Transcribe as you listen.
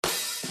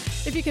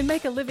If you can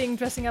make a living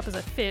dressing up as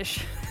a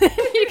fish,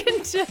 you can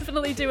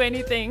definitely do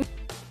anything.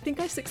 I think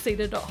I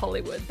succeeded at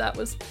Hollywood. That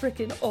was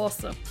freaking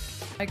awesome.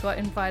 I got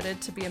invited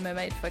to be a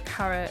mermaid for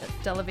Cara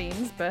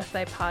Delevingne's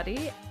birthday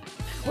party.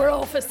 We're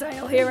all for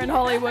sale here in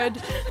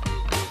Hollywood.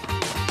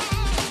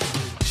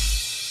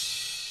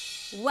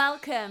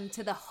 Welcome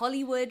to the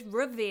Hollywood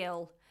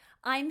Reveal.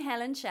 I'm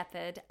Helen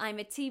Shephard. I'm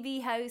a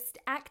TV host,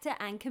 actor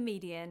and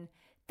comedian.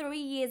 3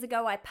 years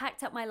ago, I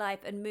packed up my life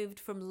and moved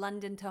from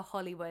London to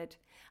Hollywood.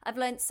 I've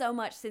learned so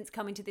much since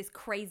coming to this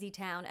crazy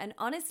town, and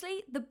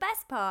honestly, the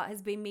best part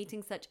has been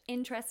meeting such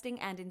interesting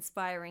and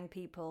inspiring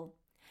people.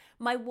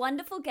 My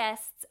wonderful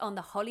guests on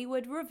the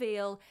Hollywood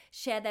Reveal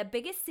share their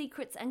biggest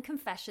secrets and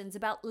confessions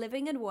about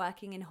living and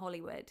working in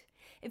Hollywood.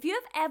 If you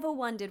have ever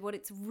wondered what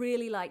it's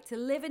really like to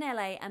live in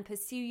LA and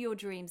pursue your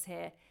dreams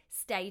here,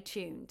 stay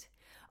tuned.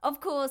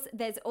 Of course,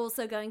 there's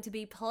also going to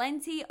be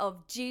plenty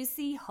of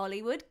juicy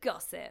Hollywood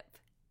gossip.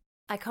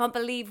 I can't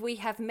believe we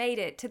have made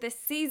it to the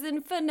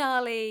season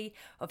finale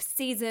of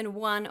season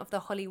 1 of the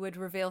Hollywood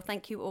Reveal.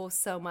 Thank you all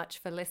so much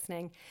for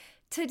listening.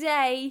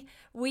 Today,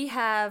 we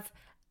have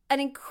an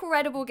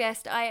incredible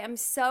guest. I am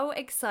so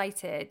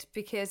excited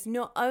because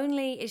not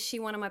only is she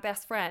one of my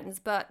best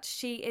friends, but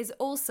she is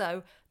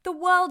also the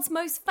world's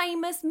most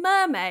famous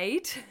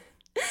mermaid.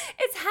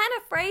 It's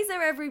Hannah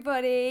Fraser,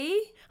 everybody.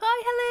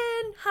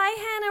 Hi, Helen. Hi,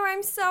 Hannah.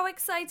 I'm so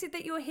excited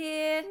that you're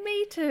here.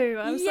 Me too.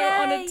 I'm so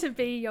honoured to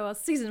be your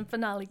season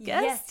finale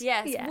guest.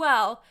 Yes. Yeah.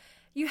 Well,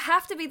 you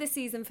have to be the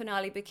season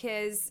finale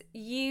because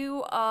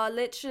you are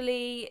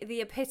literally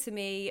the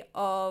epitome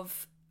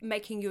of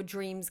making your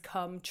dreams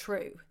come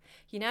true.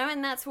 You know,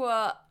 and that's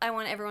what I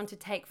want everyone to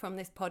take from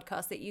this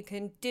podcast, that you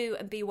can do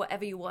and be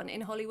whatever you want in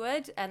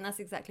Hollywood, and that's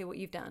exactly what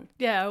you've done.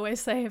 Yeah, I always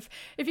say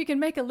if you can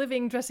make a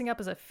living dressing up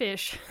as a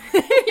fish,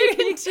 you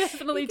can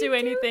definitely do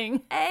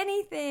anything.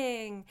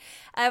 Anything.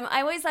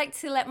 I always like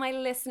to let my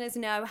listeners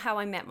know how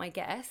I met my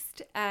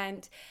guest,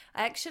 and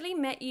I actually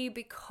met you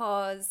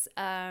because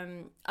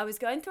I was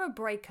going through a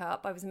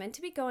breakup. I was meant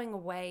to be going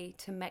away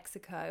to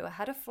Mexico. I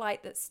had a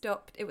flight that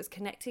stopped. It was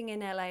connecting in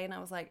LA, and I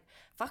was like,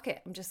 fuck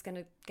it, I'm just going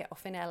to get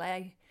off in LA,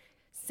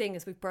 seeing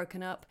as we've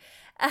broken up.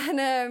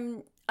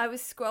 And I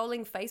was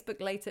scrolling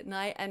Facebook late at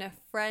night, and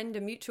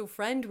a mutual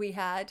friend we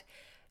had,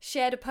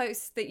 shared a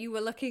post that you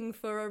were looking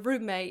for a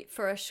roommate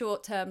for a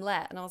short-term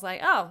let. And I was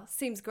like, oh,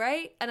 seems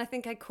great. And I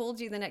think I called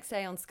you the next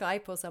day on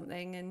Skype or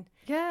something, and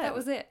that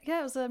was it. Yeah,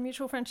 it was a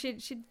mutual friend. She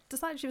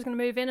decided she was going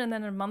to move in, and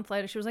then a month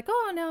later she was like,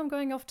 oh, now I'm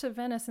going off to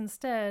Venice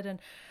instead.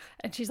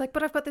 And she's like,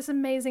 but I've got this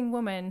amazing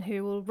woman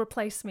who will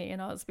replace me.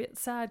 And I was a bit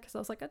sad because I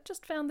was like, I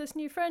just found this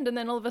new friend. And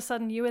then all of a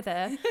sudden you were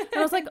there. And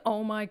I was like,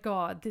 oh my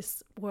God,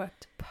 this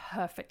worked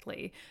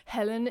perfectly.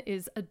 Helen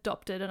is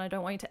adopted and I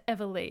don't want you to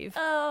ever leave.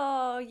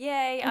 Oh,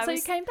 yay. And so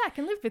you came back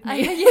and lived with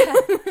me.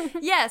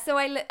 Yeah, so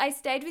I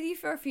stayed with you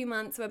for a few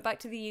months, went back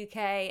to the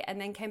UK,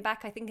 and then came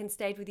back, I think, and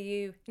stayed with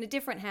you in a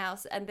different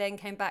house, and then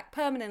came back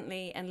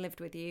permanently and lived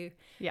with you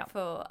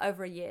for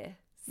over a year.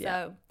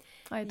 So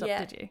I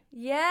adopted you.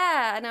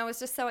 Yeah, and I was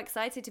just so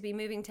excited to be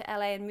moving to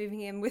LA and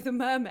moving in with a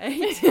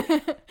mermaid.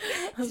 I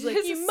was like,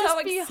 you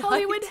must be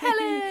Hollywood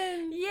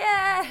Helen.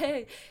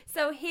 Yeah.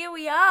 So here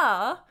we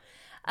are.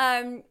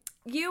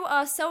 You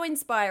are so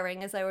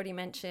inspiring, as I already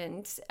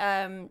mentioned.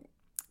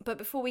 But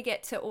before we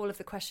get to all of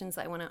the questions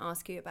that I want to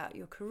ask you about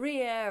your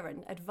career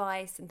and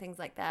advice and things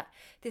like that,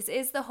 this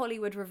is the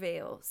Hollywood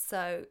Reveal.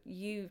 So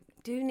you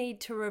do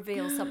need to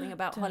reveal something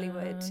about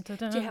Hollywood.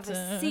 Do you have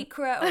a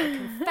secret or a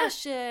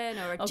confession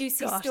or a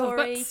juicy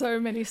story? I've got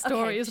so many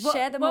stories. Okay,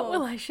 share them all. What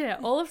will I share?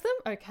 All of them?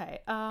 Okay.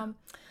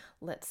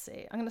 Let's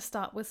see. I'm going to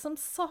start with some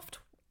soft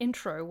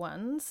intro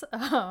ones.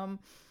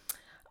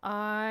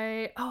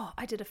 I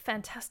did a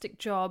fantastic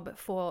job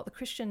for the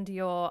Christian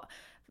Dior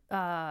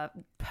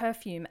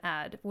perfume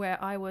ad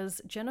where I was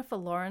Jennifer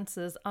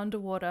Lawrence's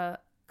underwater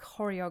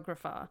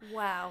choreographer.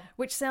 Wow.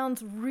 Which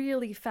sounds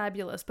really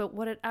fabulous, but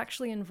what it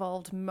actually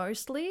involved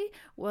mostly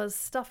was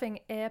stuffing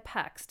air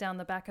packs down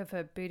the back of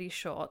her booty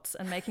shorts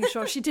and making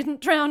sure she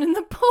didn't drown in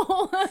the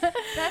pool.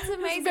 That's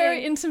amazing.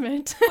 Very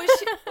intimate.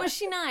 Was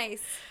she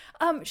nice?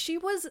 She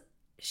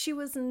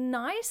was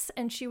nice,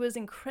 and she was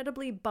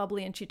incredibly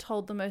bubbly, and she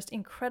told the most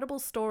incredible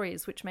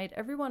stories, which made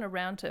everyone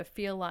around her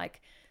feel like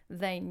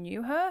they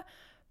knew her.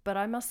 But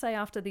I must say,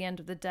 after the end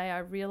of the day, I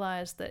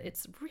realized that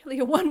it's really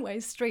a one-way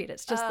street.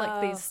 It's just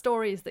like these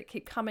stories that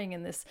keep coming,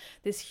 and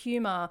this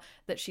humor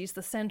that she's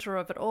the center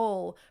of it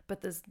all, but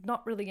there's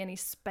not really any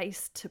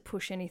space to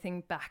push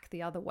anything back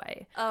the other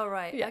way. Oh,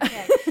 right. Yeah.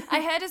 Okay.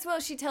 I heard as well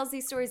she tells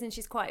these stories and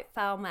she's quite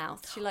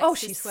foul-mouthed. She likes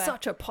to she's swear.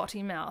 Such a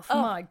potty mouth.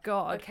 Oh, my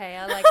God. Okay,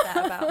 I like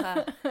that about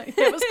her.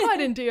 It was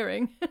quite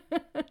endearing.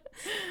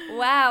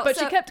 Wow. But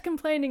she kept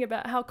complaining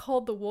about how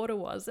cold the water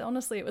was.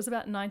 Honestly, it was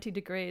about 90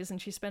 degrees,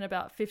 and she spent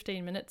about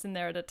 15 minutes in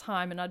there at a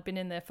time, and I'd been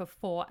in there for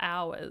 4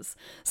 hours.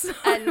 So.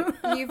 And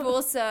you've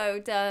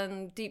also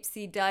done deep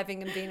sea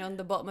diving and been on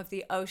the bottom of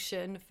the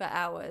ocean for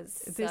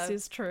hours. This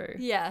is true.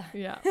 Yeah.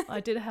 I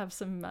did have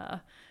some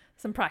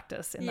some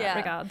practice in that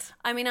regards.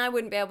 I mean, I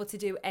wouldn't be able to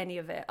do any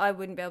of it. I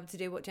wouldn't be able to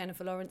do what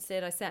Jennifer Lawrence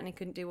did. I certainly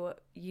couldn't do what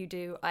you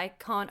do. I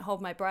can't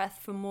hold my breath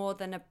for more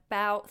than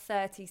about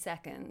 30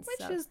 seconds.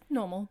 Which is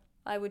normal.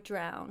 I would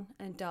drown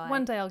and die.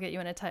 One day I'll get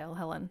you in a tail,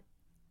 Helen.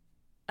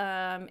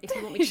 If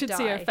you want me You to should die.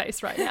 see her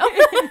face right now.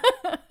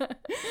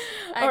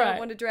 I don't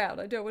want to drown.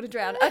 I don't want to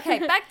drown. Okay,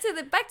 back to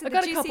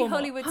the juicy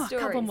Hollywood stories. A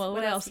couple more.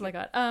 What else have have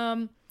I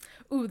got?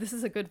 Ooh, this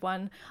is a good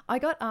one. I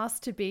got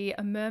asked to be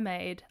a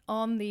mermaid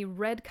on the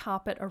red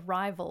carpet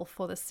arrival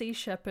for the Sea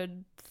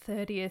Shepherd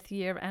 30th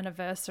year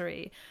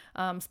anniversary,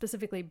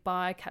 specifically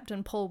by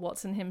Captain Paul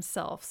Watson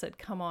himself. Said,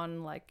 come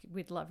on, like,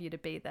 we'd love you to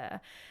be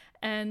there.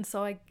 And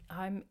so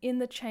I'm in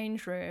the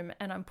change room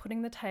and I'm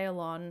putting the tail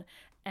on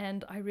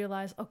and I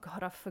realize, oh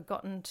God, I've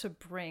forgotten to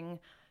bring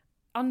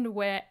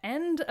underwear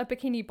and a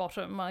bikini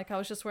bottom. Like, I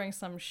was just wearing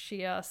some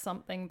sheer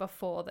something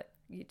before that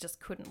you just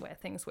couldn't wear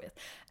things with.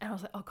 And I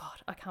was like, oh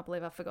God, I can't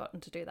believe I've forgotten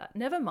to do that.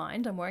 Never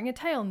mind, I'm wearing a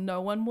tail.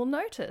 No one will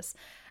notice.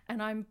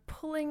 And I'm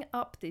pulling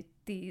up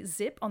the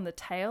zip on the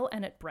tail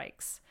and it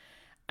breaks.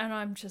 And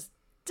I'm just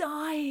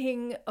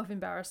dying of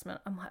embarrassment.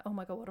 I'm like, oh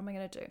my God, what am I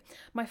going to do?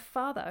 My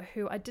father,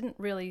 who I didn't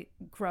really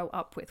grow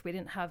up with, we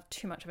didn't have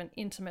too much of an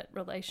intimate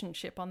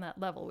relationship on that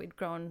level. We'd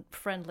grown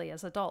friendly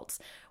as adults,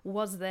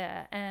 was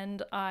there.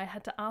 And I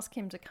had to ask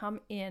him to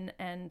come in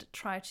and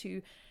try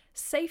to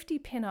safety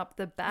pin up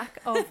the back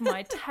of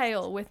my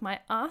tail with my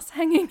ass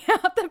hanging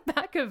out the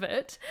back of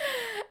it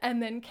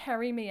and then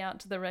carry me out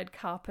to the red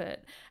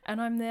carpet. And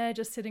I'm there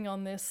just sitting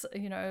on this,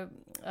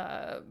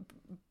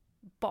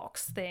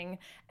 box thing,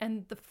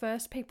 and the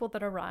first people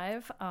that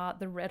arrive are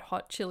the Red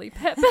Hot Chili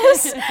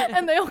Peppers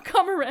and they all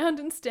come around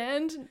and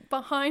stand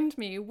behind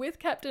me with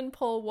Captain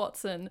Paul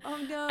Watson. Oh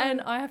no.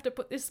 And I have to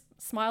put this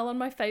smile on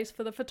my face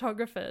for the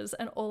photographers,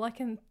 and all I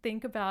can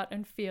think about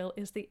and feel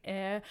is the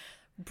air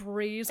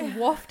breeze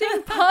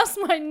wafting past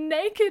my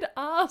naked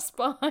ass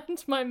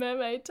behind my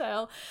mermaid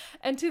tail.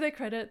 And to their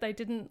credit, they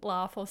didn't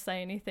laugh or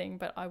say anything,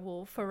 but I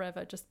will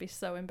forever just be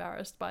so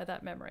embarrassed by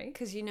that memory.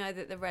 Because you know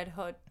that the Red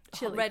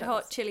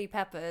Hot Chili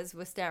Peppers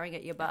were staring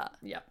at your butt.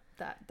 Yep,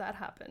 that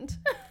happened.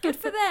 Good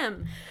for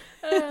them.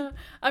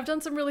 I've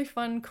done some really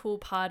fun, cool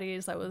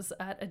parties. I was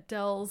at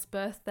Adele's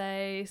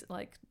birthday,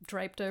 like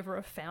draped over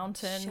a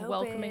fountain,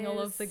 welcoming all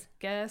of the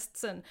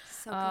guests. And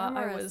So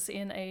I was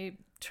in a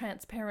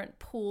transparent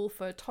pool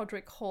for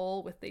Todrick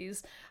Hall with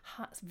these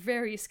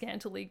very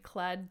scantily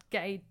clad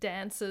gay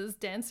dancers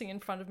dancing in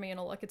front of me, and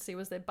all I could see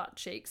was their butt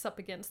cheeks up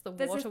against the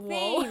water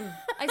wall.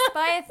 I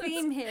spy a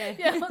theme here.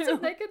 Yeah, lots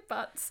of naked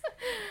butts.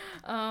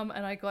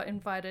 And I got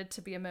invited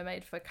to be a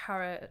mermaid for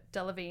Cara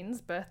Delevingne's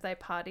birthday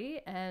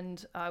party,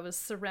 and I was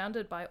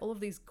surrounded by all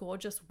of these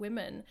gorgeous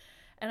women,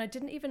 and I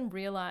didn't even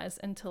realize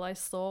until I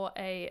saw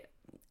a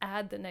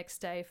ad the next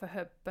day for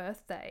her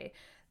birthday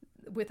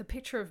with a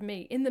picture of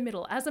me in the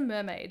middle as a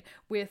mermaid,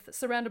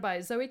 surrounded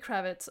by Zoe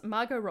Kravitz,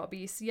 Margot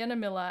Robbie, Sienna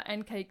Miller,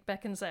 and Kate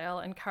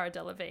Beckinsale and Cara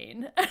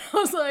Delevingne. And I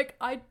was like,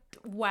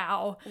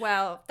 wow,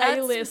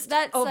 A-list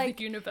of like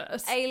the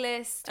universe.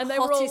 A-list, and they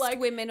hottest were all like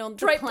women on the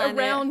draped planet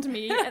around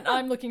me, and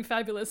I'm looking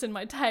fabulous in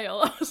my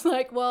tail. I was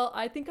like, well,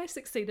 I think I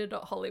succeeded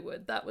at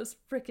Hollywood. That was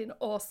freaking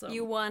awesome.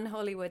 You won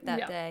Hollywood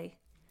that day.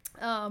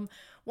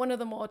 One of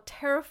the more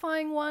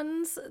terrifying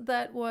ones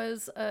that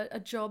was a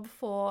job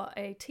for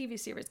a TV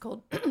series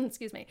called,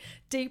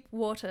 Deep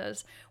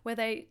Waters, where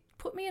they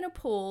put me in a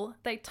pool,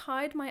 they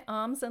tied my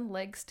arms and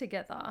legs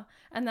together,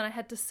 and then I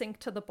had to sink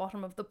to the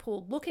bottom of the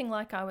pool looking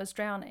like I was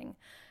drowning.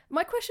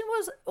 My question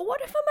was,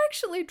 what if I'm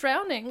actually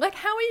drowning? Like,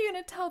 how are you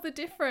going to tell the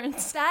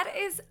difference? That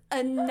is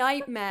a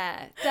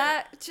nightmare.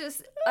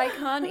 I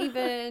can't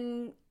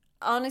even,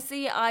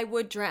 honestly, I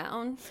would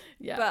drown.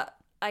 Yeah. But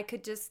I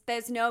could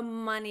there's no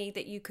money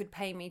that you could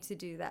pay me to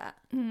do that.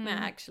 Well,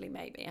 actually,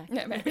 maybe.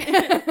 Yeah, maybe.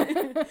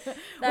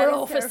 We're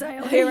all for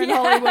sale here in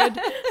Hollywood.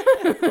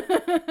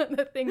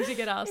 The things you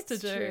get asked to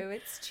do.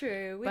 It's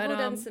true. We've all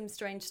done some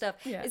strange stuff.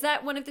 Yeah. Is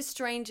that one of the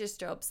strangest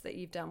jobs that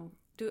you've done?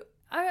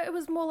 It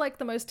was more like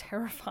the most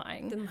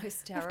terrifying. The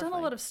most terrifying. I've done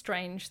a lot of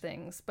strange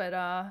things,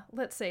 but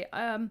let's see.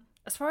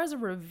 As far as a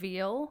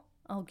reveal,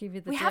 I'll give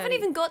you the We haven't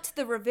even got to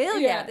the reveal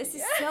yet. This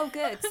is so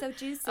good, so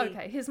juicy.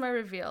 Okay, here's my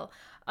reveal.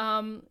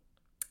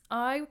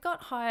 I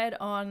got hired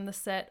on the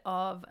set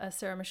of a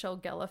Sarah Michelle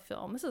Gellar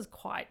film. This is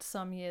quite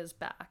some years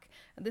back.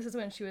 This is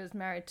when she was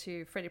married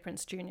to Freddie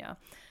Prinze Jr.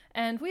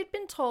 And we'd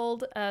been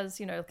told as,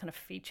 kind of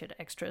featured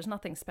extras,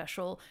 nothing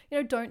special,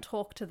 don't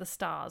talk to the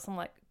stars. I'm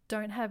like,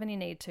 don't have any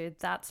need to.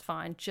 That's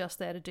fine. Just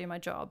there to do my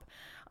job.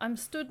 I'm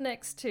stood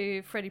next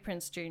to Freddie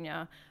Prinze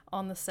Jr.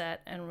 on the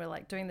set, and we're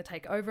like doing the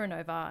take over and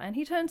over. And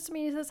he turns to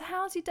me and says,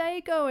 "How's your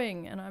day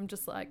going?" And I'm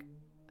just like,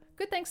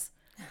 "Good, thanks."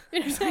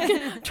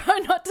 Try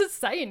not to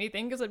say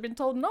anything because I've been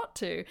told not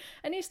to.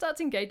 And he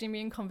starts engaging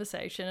me in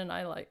conversation, and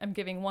I'm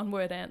giving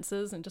one-word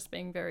answers and just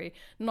being very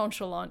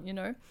nonchalant,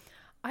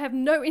 I have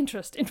no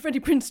interest in Freddie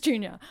Prinze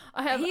Jr.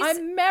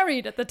 I'm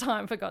married at the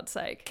time, for God's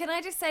sake. Can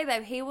I just say,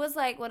 though, he was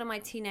like one of my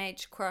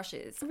teenage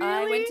crushes. Really?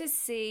 I went to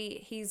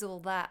see He's All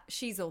That,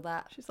 She's All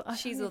That.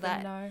 She's all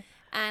that. No.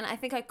 And I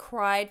think I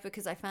cried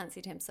because I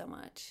fancied him so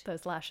much.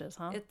 Those lashes,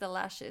 huh? It's the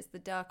lashes, the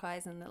dark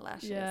eyes and the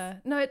lashes. Yeah.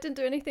 No, it didn't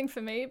do anything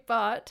for me,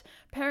 but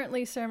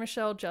apparently Sarah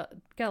Michelle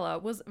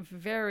Gellar was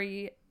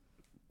very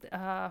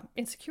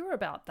insecure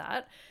about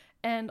that.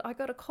 And I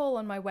got a call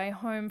on my way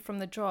home from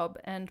the job,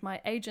 and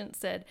my agent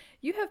said,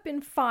 "You have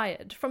been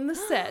fired from the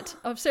set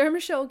of Sarah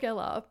Michelle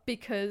Gellar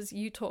because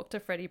you talked to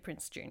Freddie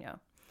Prinze Jr."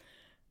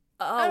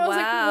 Oh, and I was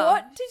wow.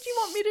 like, what did you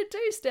want me to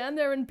do? Stand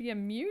there and be a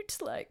mute?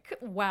 Like,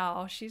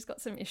 wow, she's got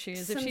some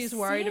issues. Some if she's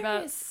worried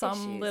about serious some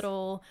issues.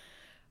 little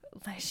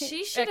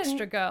She shouldn't-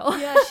 extra girl.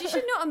 Yeah, she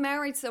should not have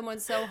married someone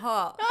so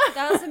hot.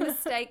 That was a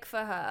mistake for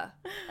her.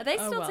 Are they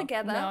still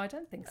together? No, I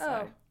don't think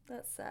so. Oh,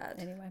 that's sad.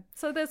 Anyway,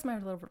 so there's my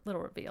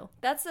little reveal.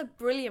 That's a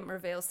brilliant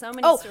reveal. So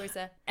many stories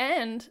there.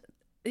 And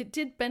it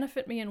did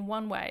benefit me in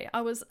one way.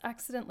 I was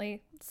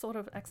accidentally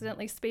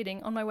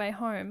speeding on my way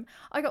home.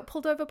 I got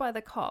pulled over by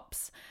the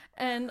cops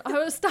and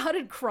I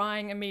started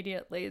crying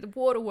immediately. The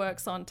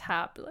waterworks on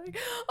tap. Like,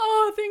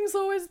 oh,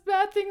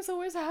 bad things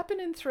always happen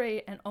in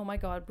 3. And oh my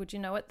God, would you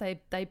know it? They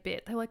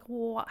bit. They were like,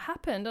 well, what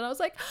happened? And I was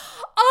like,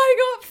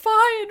 I got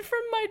fired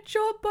from my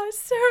job by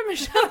Sarah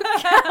Michelle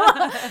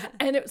Gellar.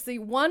 And it was the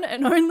one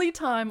and only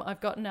time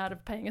I've gotten out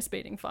of paying a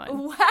speeding fine.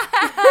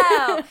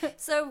 Wow.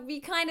 So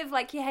you kind of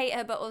like, you hate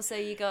her, but also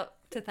you got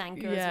to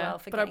thank her as well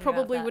for but I getting you out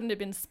probably of that. wouldn't have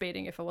been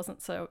speeding if I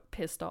wasn't so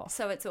pissed off.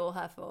 So it's all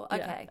her fault.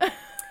 Yeah.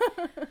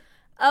 Okay.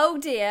 Oh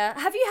dear.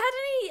 Have you had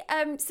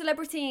any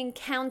celebrity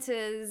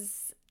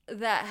encounters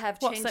that have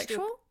What, changed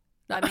sexual?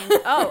 I mean,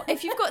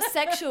 if you've got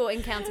sexual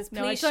encounters,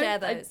 please share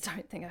those. I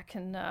don't think I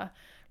can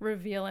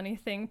reveal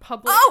anything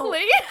publicly. Oh,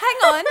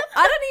 hang on.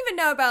 I don't even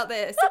know about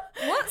this.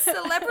 What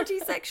celebrity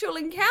sexual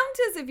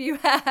encounters have you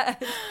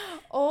had?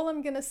 All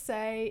I'm going to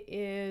say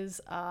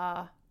is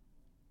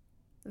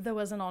there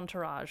was an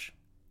entourage.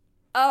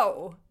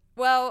 Oh,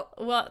 well,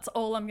 That's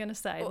all I'm going to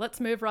say. Let's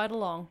move right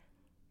along.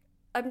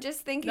 I'm just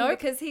thinking Nope.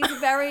 because he's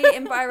very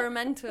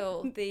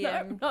environmental. The No,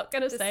 I'm not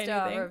going to the say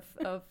star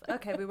anything. of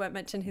okay, we won't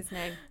mention his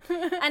name.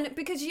 And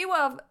because you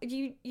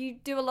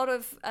do a lot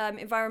of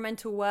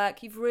environmental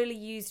work, you've really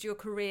used your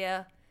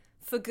career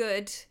for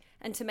good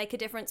and to make a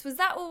difference. Was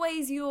that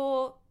always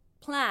your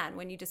plan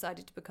when you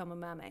decided to become a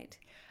mermaid?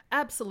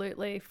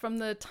 Absolutely. From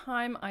the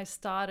time I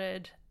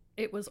started,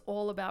 it was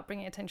all about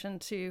bringing attention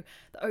to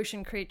the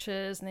ocean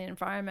creatures and the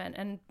environment.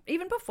 And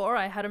even before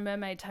I had a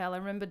mermaid tail, I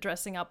remember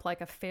dressing up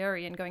like a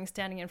fairy and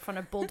standing in front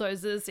of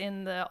bulldozers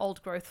in the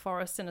old growth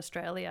forests in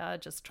Australia,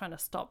 just trying to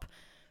stop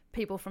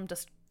people from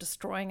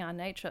destroying our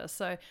nature.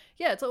 So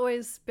yeah, it's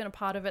always been a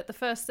part of it. The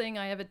first thing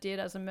I ever did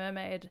as a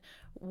mermaid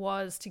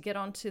was to get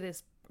onto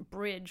this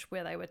bridge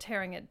where they were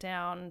tearing it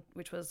down,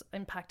 which was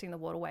impacting the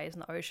waterways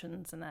and the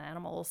oceans and the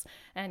animals,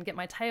 and get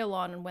my tail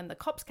on. And when the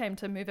cops came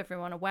to move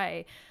everyone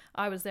away,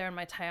 I was there in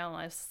my tail and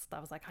I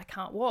was like, I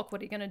can't walk.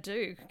 What are you going to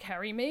do?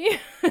 Carry me?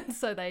 And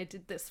so they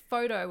did this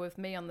photo of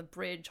me on the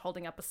bridge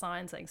holding up a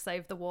sign saying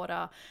save the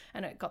water,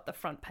 and it got the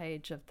front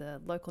page of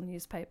the local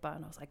newspaper.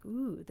 And I was like,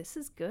 ooh, this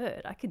is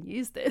good. I can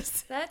use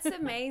this. That's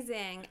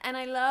amazing. And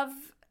I love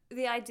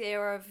the idea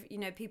of,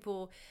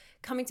 people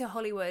coming to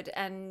Hollywood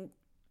and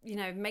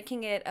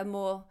making it a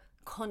more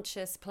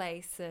conscious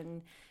place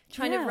and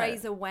trying to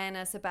raise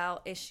awareness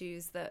about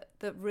issues that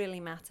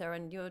really matter.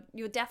 And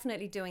you're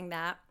definitely doing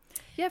that.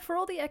 Yeah, for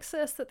all the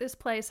excess that this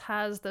place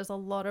has, there's a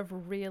lot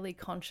of really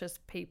conscious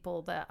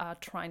people that are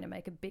trying to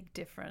make a big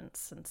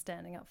difference and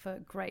standing up for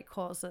great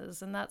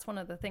causes. And that's one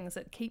of the things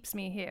that keeps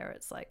me here.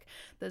 It's like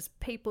there's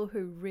people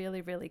who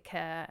really, really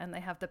care and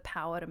they have the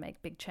power to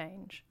make big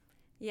change.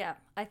 Yeah,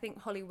 I think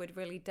Hollywood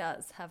really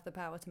does have the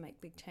power to make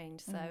big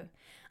change. So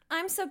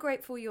I'm so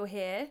grateful you're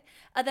here.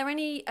 Are there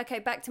any,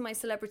 back to my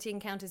celebrity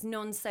encounters,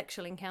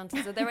 non-sexual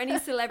encounters. Are there any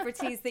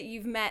celebrities that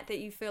you've met that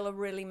you feel are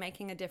really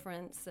making a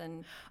difference?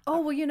 And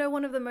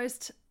one of the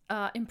most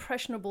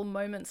impressionable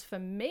moments for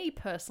me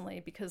personally,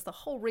 because the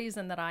whole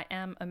reason that I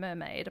am a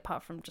mermaid,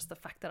 apart from just the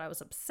fact that I was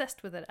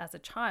obsessed with it as a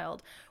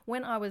child,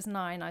 when I was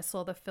 9, I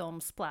saw the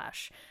film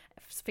Splash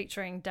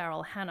featuring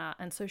Daryl Hannah,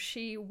 and so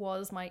she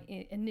was my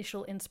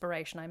initial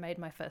inspiration. I made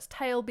my first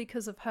tail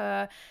because of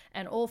her,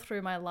 and all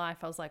through my life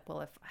I was like,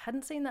 well, if I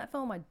hadn't seen that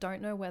film, I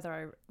don't know whether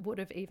I would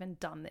have even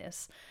done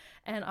this.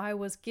 And I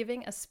was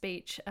giving a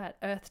speech at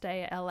Earth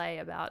Day LA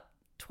about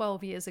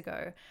 12 years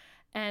ago,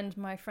 and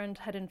my friend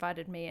had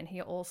invited me, and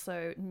he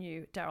also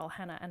knew Daryl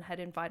Hannah and had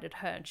invited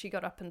her, and she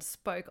got up and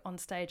spoke on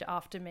stage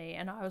after me,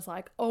 and I was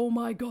like, oh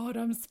my God,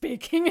 I'm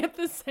speaking at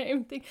the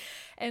same thing.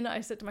 And I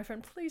said to my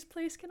friend, please,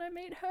 can I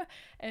meet her?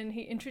 And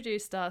he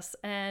introduced us,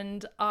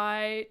 and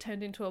I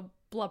turned into a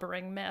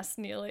blubbering mess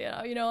nearly.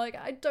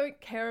 I don't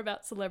care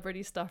about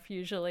celebrity stuff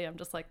usually. I'm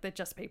just like, they're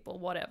just people,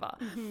 whatever.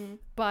 Mm-hmm.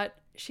 But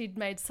she'd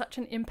made such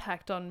an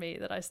impact on me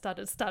that I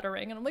started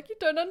stuttering, and I'm like, you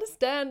don't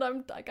understand.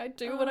 I'm like, I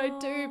do what I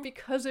do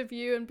because of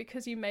you and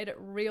because you made it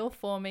real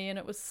for me, and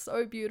it was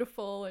so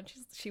beautiful. And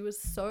she was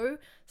so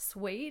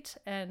sweet,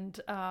 and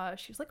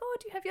she was like, oh,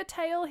 do you have your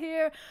tail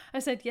here? I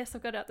said, yes,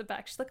 I've got it out the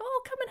back. She's like,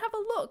 oh, come and have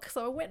a look.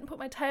 So I went and put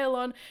my tail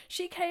on.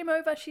 She came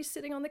over, she's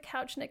sitting on the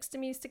couch next to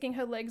me, sticking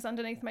her legs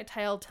underneath my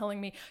tail, telling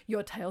me,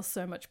 your tail's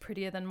so much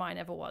prettier than mine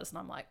ever was. And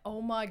I'm like,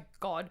 oh my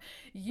God,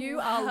 you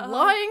are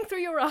lying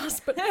through your ass,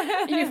 but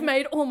you've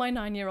made all my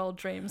 9-year-old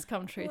dreams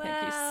come true. Wow.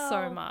 Thank you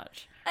so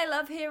much. I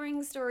love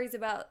hearing stories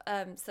about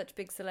such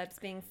big celebs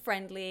being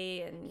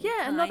friendly and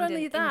and not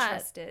only that,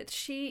 interested.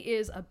 She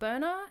is a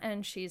burner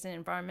and she's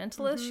an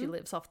environmentalist. She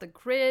lives off the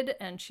grid,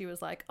 and she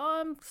was like,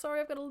 oh, I'm sorry,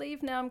 I've got to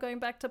leave now. I'm going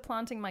back to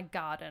planting my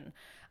garden.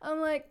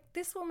 I'm like,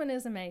 this woman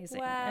is amazing.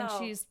 Wow.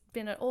 And she's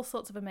been at all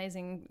sorts of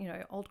amazing,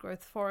 old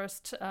growth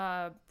forest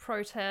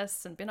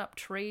protests, and been up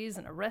trees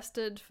and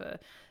arrested for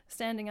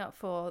standing up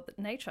for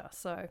nature.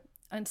 So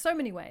in so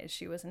many ways,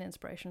 she was an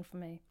inspiration for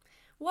me.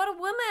 What a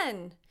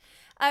woman.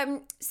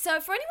 So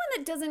for anyone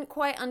that doesn't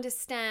quite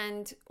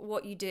understand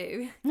what you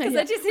do, because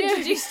I just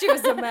introduced you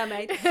as a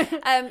mermaid.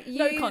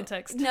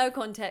 No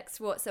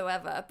context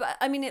whatsoever. But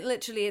I mean, it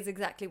literally is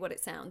exactly what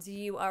it sounds.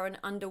 You are an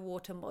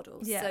underwater model.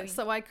 Yeah,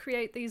 so I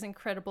create these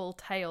incredible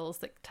tails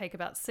that take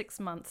about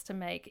 6 months to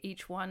make,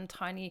 each one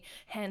tiny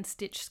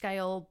hand-stitched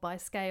scale by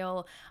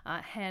scale,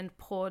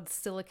 hand-poured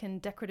silicone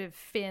decorative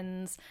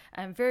fins,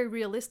 and very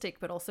realistic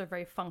but also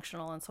very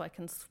functional. And so I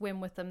can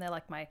swim with them. They're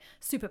like my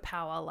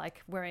superpower,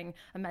 like wearing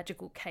a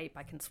magical cape.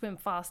 I can swim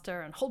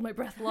faster and hold my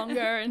breath longer.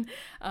 And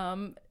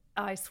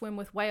I swim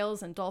with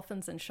whales and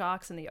dolphins and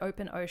sharks in the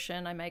open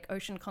ocean. I make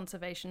ocean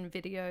conservation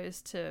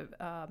videos to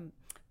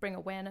bring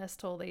awareness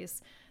to all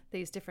these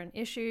different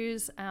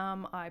issues.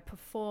 I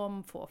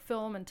perform for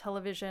film and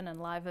television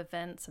and live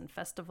events and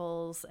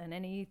festivals and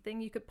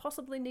anything you could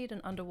possibly need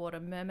an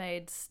underwater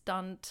mermaid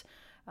stunt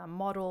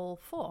model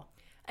for.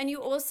 And you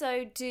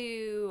also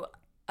do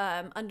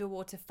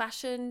underwater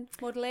fashion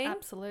modeling.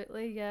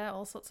 Absolutely, yeah,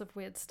 all sorts of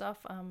weird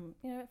stuff.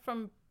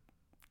 From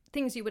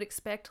things you would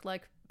expect,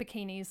 like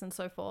bikinis and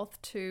so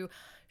forth, to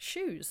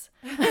shoes.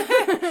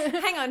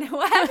 Hang on,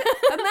 what happened?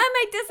 A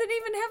mermaid doesn't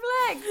even have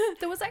legs.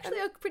 There was actually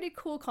a pretty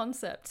cool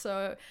concept.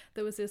 So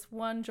there was this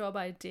one job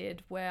I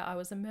did where I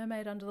was a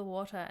mermaid under the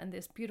water, and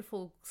this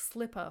beautiful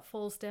slipper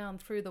falls down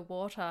through the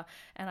water,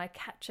 and I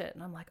catch it,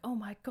 and I'm like, oh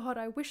my God,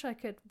 I wish I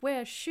could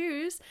wear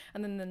shoes.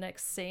 And then the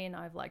next scene,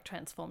 I've like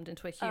transformed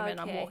into a human.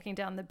 Okay. I'm walking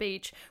down the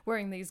beach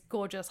wearing these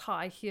gorgeous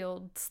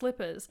high-heeled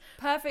slippers.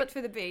 Perfect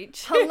for the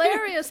beach.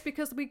 Hilarious,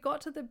 because we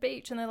got to the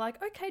beach and they're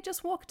like, okay,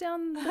 just walk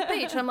down the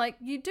beach. I'm like,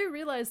 you do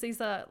realize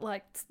these are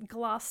like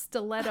glass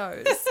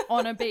stilettos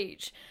on a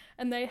beach.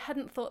 And they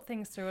hadn't thought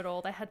things through at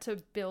all. They had to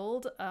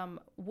build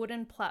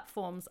wooden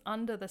platforms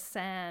under the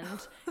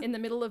sand in the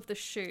middle of the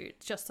shoot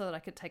just so that I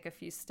could take a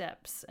few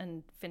steps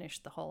and finish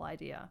the whole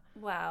idea.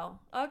 Wow.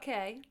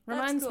 Okay.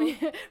 Reminds me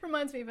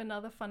of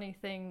another funny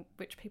thing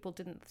which people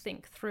didn't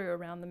think through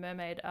around the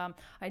Mermaid.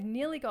 I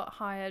nearly got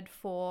hired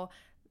for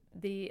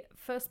the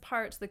first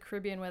Pirates of the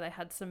Caribbean, where they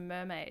had some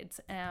mermaids.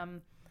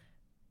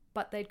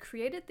 But they'd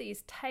created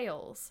these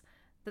tails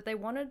that they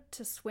wanted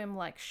to swim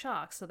like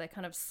sharks, so they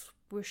kind of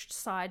swooshed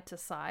side to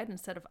side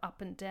instead of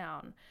up and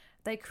down.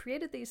 They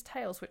created these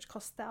tails, which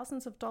cost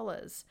thousands of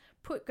dollars,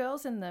 put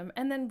girls in them,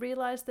 and then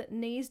realized that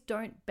knees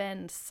don't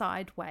bend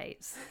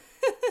sideways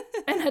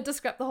and had to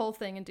scrap the whole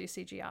thing and do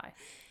CGI.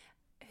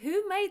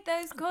 Who made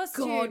those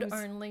costumes? God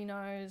only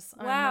knows.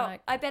 Wow.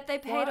 Like, I bet they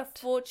paid a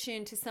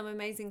fortune to some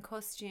amazing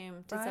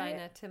costume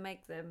designer to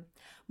make them.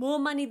 More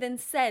money than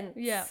sense.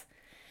 Yeah.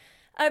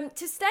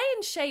 To stay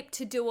in shape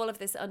to do all of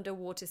this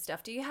underwater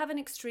stuff, do you have an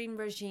extreme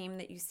regime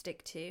that you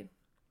stick to?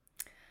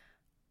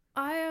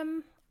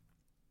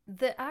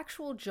 The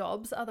actual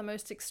jobs are the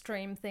most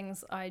extreme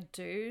things I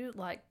do,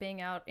 like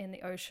being out in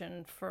the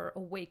ocean for a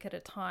week at a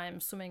time,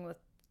 swimming with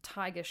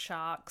tiger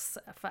sharks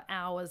for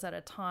hours at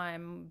a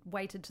time,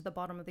 weighted to the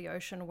bottom of the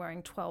ocean,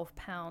 wearing 12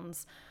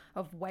 pounds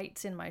of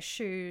weights in my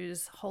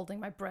shoes, holding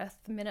my breath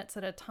minutes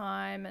at a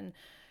time, and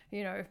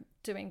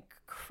doing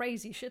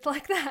crazy shit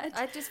like that.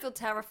 I just feel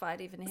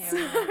terrified even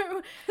hearing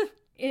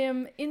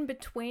that. In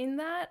between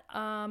that,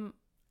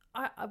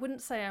 I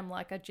wouldn't say I'm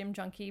like a gym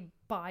junkie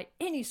by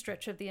any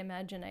stretch of the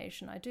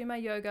imagination. I do my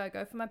yoga, I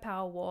go for my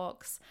power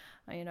walks,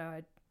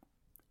 I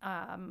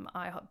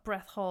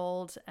breath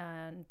hold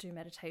and do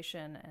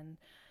meditation and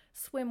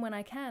swim when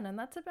I can, and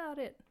that's about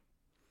it.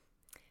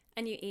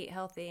 And you eat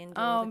healthy and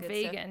do all the good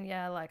vegan, stuff.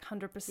 Yeah, like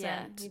 100%.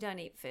 Yeah, you don't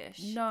eat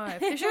fish. No,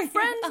 fish are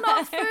friends,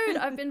 not food.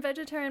 I've been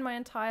vegetarian my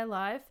entire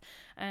life,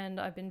 and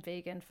I've been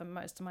vegan for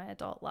most of my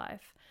adult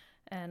life.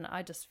 And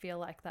I just feel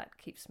like that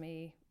keeps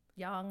me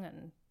young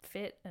and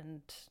fit,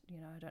 and,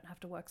 I don't have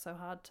to work so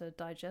hard to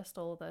digest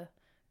all the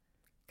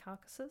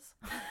carcasses.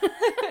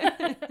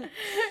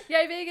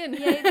 Yay, vegan.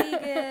 Yay,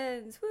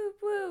 vegans. Woo,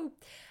 woo.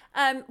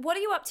 What are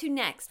you up to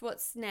next?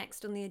 What's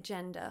next on the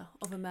agenda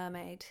of a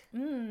mermaid?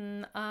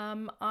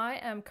 I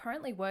am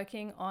currently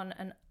working on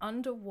an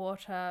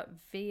underwater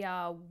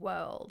VR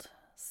world,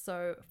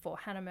 so for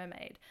Hannah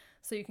Mermaid.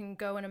 So you can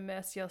go and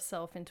immerse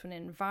yourself into an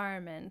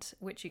environment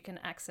which you can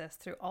access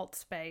through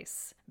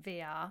AltSpace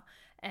VR,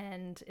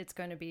 and it's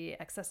going to be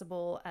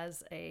accessible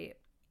as the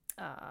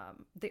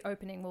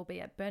opening will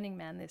be at Burning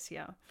Man this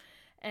year.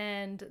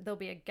 and there'll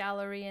be a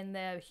gallery in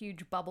there, a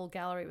huge bubble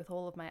gallery with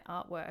all of my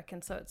artwork.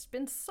 And so it's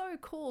been so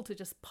cool to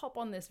just pop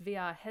on this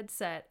VR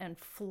headset and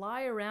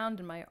fly around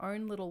in my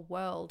own little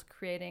world,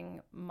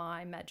 creating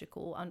my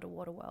magical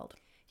underwater world.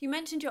 You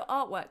mentioned your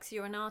artwork, so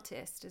you're an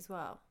artist as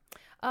well.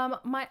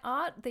 My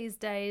art these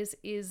days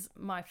is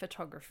my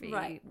photography,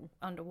 Right.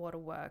 underwater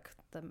work,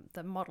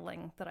 the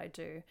modeling that I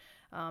do,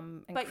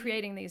 and But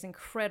creating these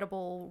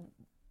incredible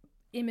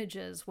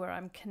images where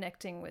I'm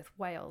connecting with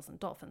whales and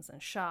dolphins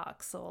and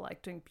sharks, or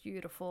like doing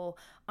beautiful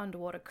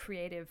underwater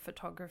creative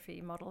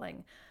photography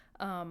modeling.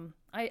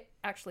 I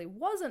actually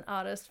was an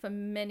artist for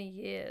many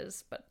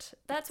years, but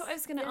That's what I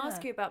was going to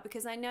ask you about,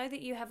 because I know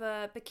that you have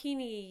a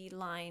bikini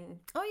line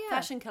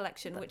fashion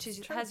collection, which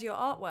has your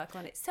artwork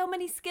on it. So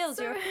many skills.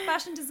 You're a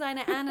fashion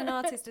designer and an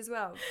artist as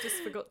well.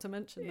 Just forgot to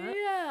mention that.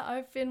 Yeah,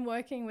 I've been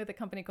working with a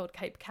company called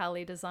Cape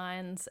Cali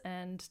Designs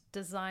and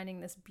designing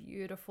this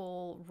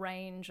beautiful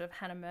range of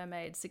Hannah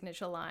Mermaid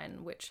signature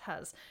line, which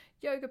has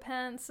yoga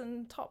pants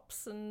and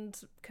tops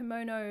and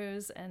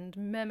kimonos and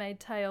mermaid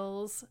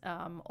tails,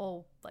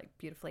 all like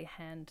beautifully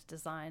hand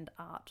designed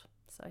art.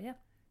 So yeah.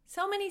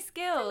 So many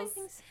skills.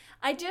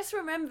 I just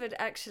remembered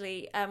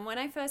actually, when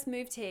I first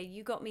moved here,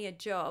 you got me a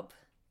job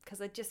because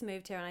I just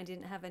moved here and I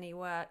didn't have any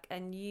work,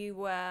 and you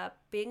were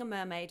being a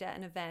mermaid at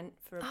an event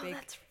for a big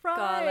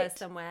gala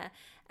somewhere,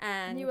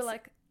 and you were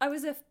like, I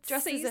was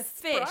dressed as a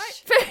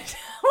fish.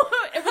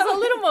 It was a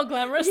little more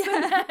glamorous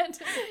than that.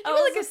 You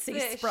were like a sea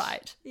fish.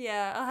 sprite.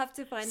 Yeah, I'll have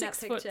to find that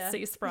picture. 6 foot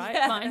sea sprite,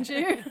 mind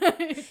you.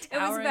 It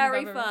was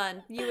very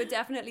fun. You were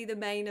definitely the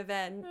main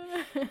event,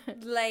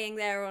 laying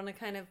there on a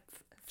kind of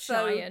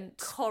giant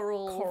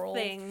coral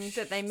thing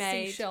that they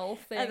made. Seashell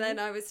thing. And then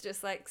I was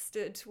just like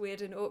stood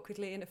weird and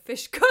awkwardly in a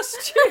fish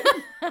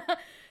costume.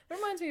 It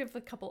reminds me of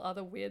a couple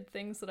other weird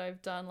things that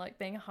I've done, like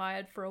being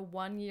hired for a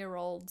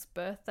 1-year-old's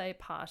birthday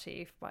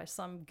party by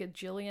some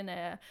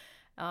gajillionaire,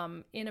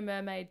 in a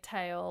mermaid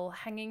tail,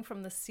 hanging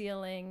from the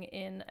ceiling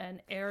in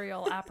an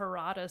aerial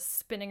apparatus,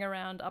 spinning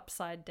around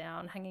upside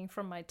down, hanging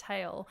from my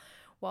tail,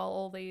 while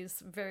all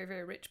these very,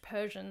 very rich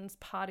Persians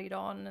partied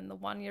on and the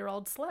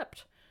 1-year-old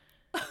slept.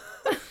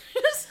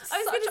 I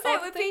was going to say,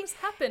 it would things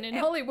happen in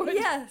Hollywood.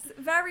 Yes,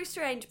 very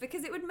strange,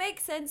 because it would make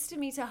sense to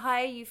me to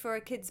hire you for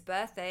a kid's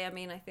birthday. I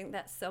mean, I think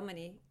that's so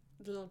many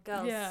little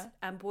girls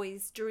and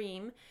boys'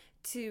 dream.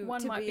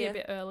 One might be a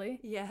bit early.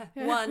 Yeah,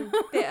 one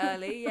bit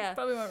early, yeah.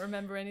 Probably won't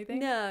remember anything.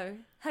 No.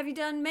 Have you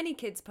done many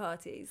kids'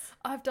 parties?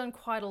 I've done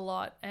quite a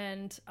lot,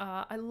 and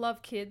I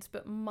love kids,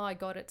 but my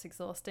God, it's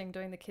exhausting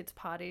doing the kids'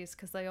 parties,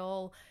 because they're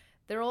all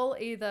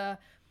either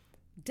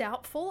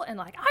doubtful and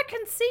like, I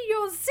can see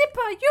your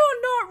zipper,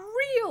 you're not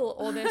real,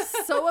 or they're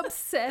so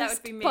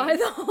obsessed by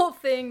the whole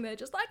thing, they're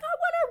just like, I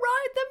want to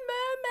ride the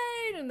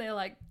mermaid, and they're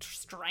like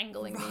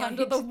strangling me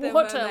under the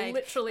water, mermaid.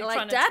 literally like,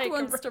 trying to Dad take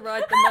wants to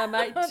ride the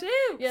mermaid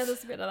too. Yeah,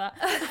 there's a bit of that.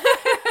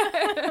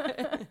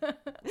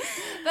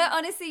 But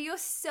honestly, you're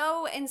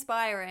so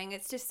inspiring.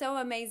 It's just so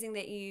amazing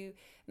that you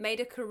made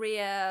a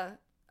career.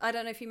 I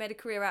don't know if you made a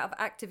career out of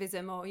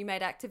activism, or you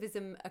made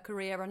activism a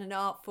career on an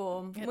art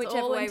form, it's whichever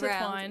all way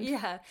intertwined. around.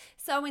 Yeah,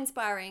 so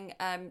inspiring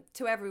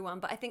to everyone,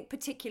 but I think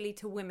particularly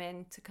to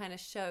women, to kind of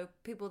show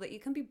people that you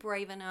can be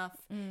brave enough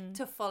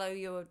to follow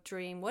your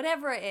dream,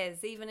 whatever it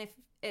is, even if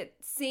it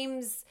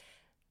seems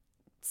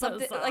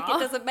something like it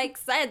doesn't make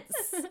sense.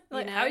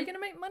 Like, how are you going to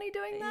make money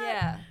doing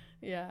that?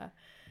 Yeah.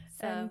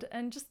 So.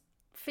 And just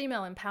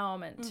female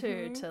empowerment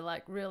too, to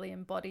like really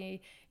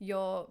embody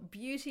your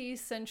beauty,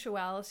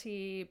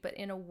 sensuality, but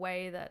in a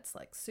way that's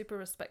like super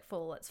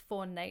respectful. It's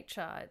for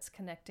nature, it's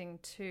connecting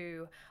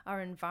to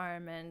our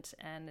environment,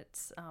 and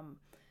it's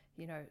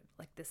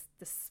like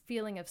this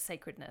feeling of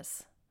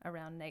sacredness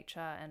around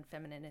nature and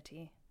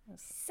femininity.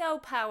 So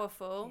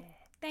powerful. Yeah.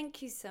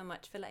 Thank you so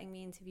much for letting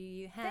me interview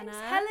you, Hannah.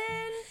 Thanks,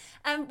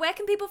 Helen. Where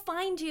can people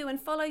find you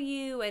and follow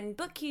you and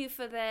book you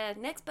for their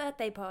next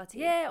birthday party?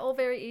 Yeah, all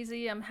very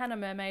easy. I'm Hannah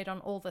Mermaid on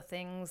all the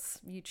things: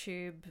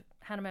 YouTube,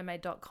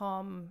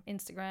 hannahmermaid.com,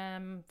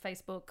 Instagram,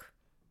 Facebook.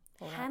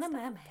 Hannah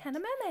Mermaid.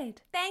 Hannah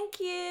Mermaid. Thank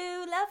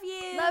you. Love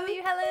you. Love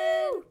you,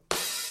 Helen.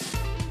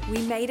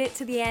 We made it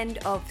to the end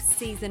of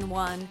season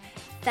 1.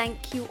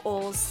 Thank you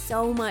all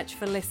so much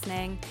for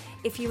listening.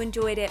 If you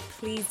enjoyed it,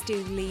 please do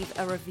leave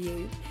a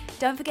review.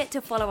 Don't forget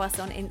to follow us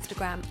on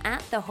Instagram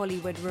at The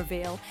Hollywood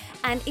Reveal.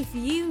 And if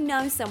you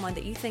know someone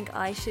that you think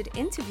I should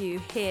interview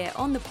here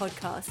on the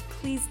podcast,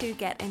 please do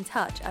get in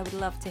touch. I would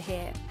love to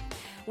hear.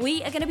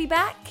 We are going to be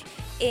back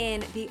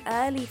in the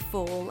early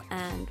fall,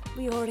 and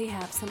we already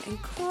have some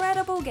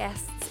incredible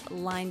guests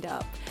lined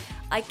up.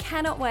 I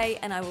cannot wait,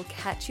 and I will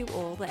catch you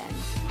all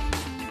then.